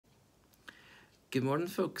Good morning,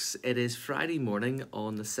 folks. It is Friday morning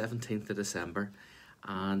on the 17th of December,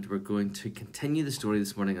 and we're going to continue the story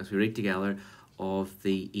this morning as we read together of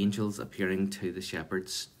the angels appearing to the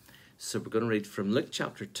shepherds. So we're going to read from Luke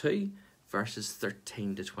chapter 2, verses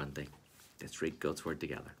 13 to 20. Let's read God's word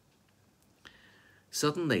together.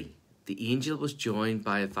 Suddenly, the angel was joined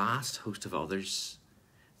by a vast host of others,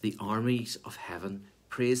 the armies of heaven,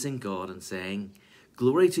 praising God and saying,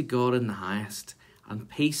 "Glory to God in the highest, and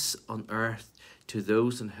peace on earth to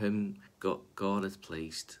those in whom God is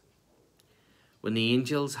pleased." When the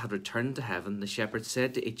angels had returned to heaven, the shepherds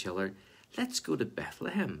said to each other, "Let's go to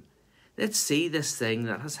Bethlehem. Let's see this thing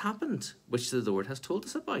that has happened, which the Lord has told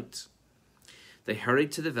us about." They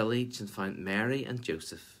hurried to the village and found Mary and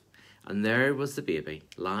Joseph, and there was the baby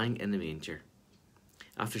lying in the manger.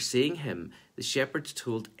 After seeing him, the shepherds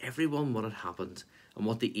told everyone what had happened and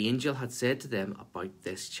what the angel had said to them about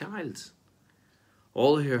this child.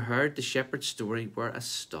 All who heard the shepherd's story were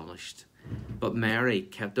astonished, but Mary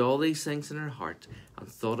kept all these things in her heart and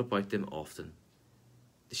thought about them often.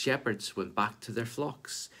 The shepherds went back to their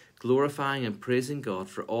flocks, glorifying and praising God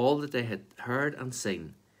for all that they had heard and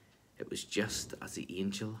seen. It was just as the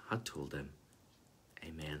angel had told them.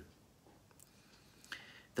 Amen.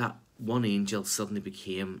 That one angel suddenly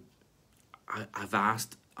became a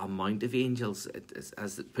vast amount of angels,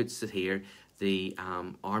 as it puts it here, the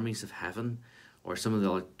armies of heaven, or some of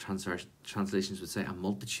the other translations would say a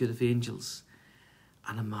multitude of angels.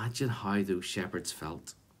 And imagine how those shepherds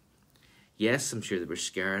felt. Yes, I'm sure they were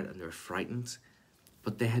scared and they were frightened,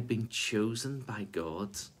 but they had been chosen by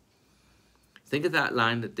God. Think of that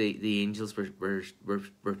line that the angels were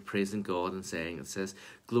praising God and saying. It says,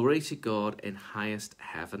 "Glory to God in highest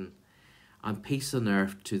heaven, and peace on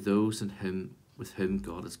earth to those with whom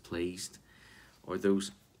God is pleased," or those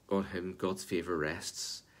on whom God's favour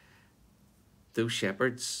rests. Those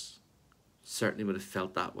shepherds certainly would have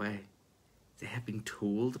felt that way. They had been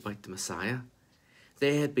told about the Messiah.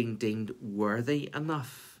 They had been deemed worthy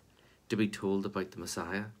enough to be told about the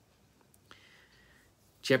Messiah.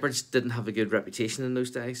 Shepherds didn't have a good reputation in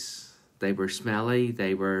those days. They were smelly.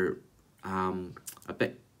 They were a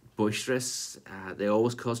bit boisterous. They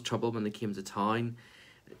always caused trouble when they came to town.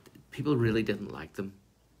 People really didn't like them.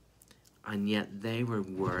 And yet they were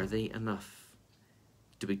worthy enough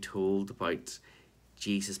to be told about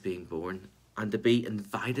Jesus being born and to be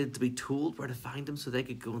invited to be told where to find him so they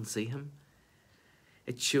could go and see him.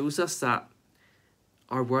 It shows us that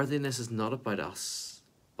our worthiness is not about us,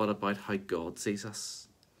 but about how God sees us.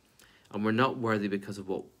 And we're not worthy because of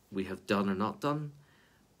what we have done or not done,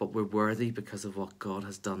 but we're worthy because of what God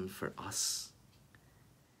has done for us.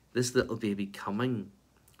 This little baby coming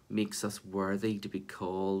makes us worthy to be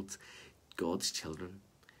called God's children,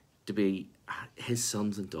 to be his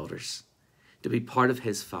sons and daughters, to be part of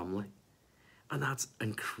his family. And that's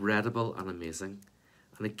incredible and amazing.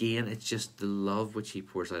 And again, it's just the love which he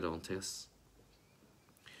pours out onto us.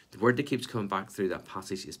 The word that keeps coming back through that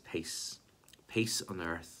passage is peace. Peace on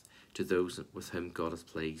earth to those with whom God is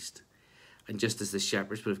pleased. And just as the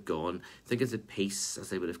shepherds would have gone, think of the peace as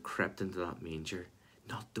they would have crept into that manger,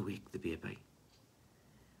 not to wake the baby.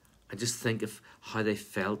 And just think of how they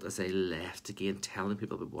felt as they left again, telling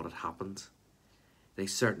people about what had happened. They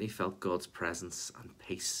certainly felt God's presence and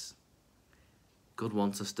peace. God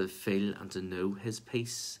wants us to feel and to know his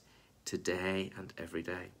peace today and every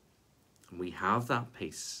day. And we have that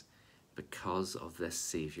peace because of this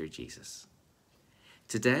Saviour Jesus.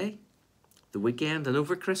 Today, the weekend, and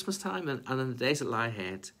over Christmas time, and in the days that lie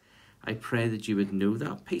ahead, I pray that you would know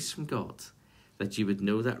that peace from God, that you would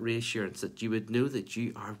know that reassurance, that you would know that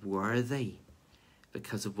you are worthy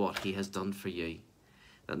because of what he has done for you.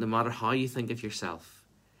 That no matter how you think of yourself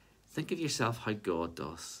how God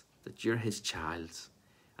does, that you're his child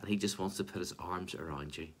and he just wants to put his arms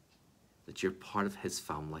around you, that you're part of his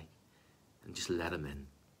family, and just let him in.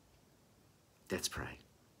 Let's pray.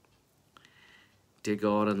 Dear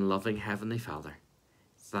God and loving Heavenly Father,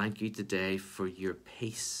 thank you today for your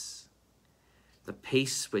peace, the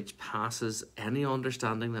peace which passes any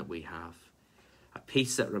understanding that we have, a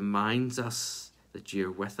peace that reminds us that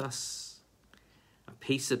you're with us, a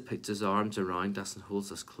peace that puts his arms around us and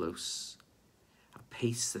holds us close, a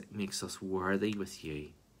peace that makes us worthy with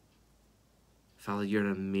you. Father, you're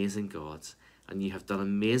an amazing God, and you have done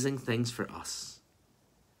amazing things for us.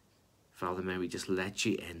 Father, may we just let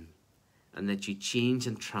you in, and let you change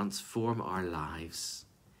and transform our lives,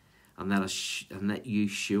 and let you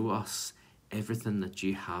show us everything that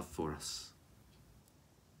you have for us.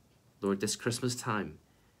 Lord, this Christmas time,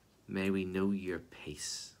 may we know your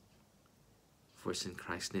peace. For it's in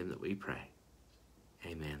Christ's name that we pray.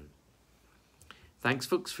 Amen. Thanks,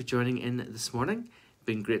 folks, for joining in this morning.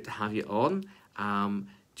 Been great to have you on.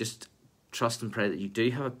 Just trust and pray that you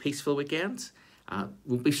do have a peaceful weekend.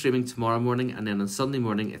 We'll be streaming tomorrow morning, and then on Sunday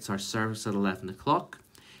morning it's our service at 11 o'clock.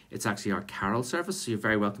 It's actually our carol service, so you're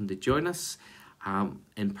very welcome to join us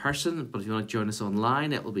in person, but if you want to join us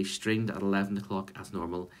online, it will be streamed at 11 o'clock as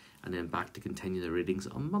normal, and then back to continue the readings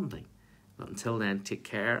on Monday. But until then, take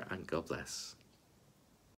care and God bless.